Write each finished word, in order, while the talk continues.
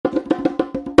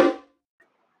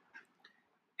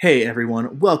Hey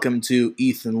everyone, welcome to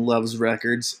Ethan Loves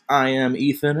Records. I am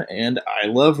Ethan and I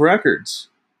love records.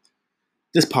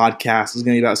 This podcast is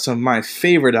going to be about some of my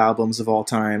favorite albums of all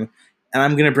time, and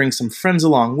I'm going to bring some friends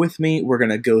along with me. We're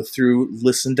going to go through,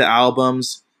 listen to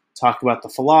albums, talk about the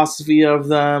philosophy of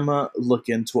them, look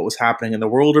into what was happening in the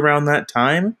world around that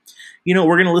time. We're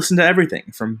going to listen to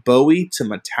everything from Bowie to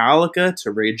Metallica to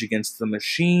Rage Against the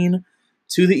Machine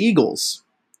to the Eagles.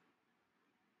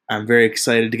 I'm very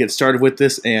excited to get started with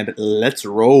this, and let's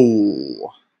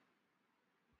roll.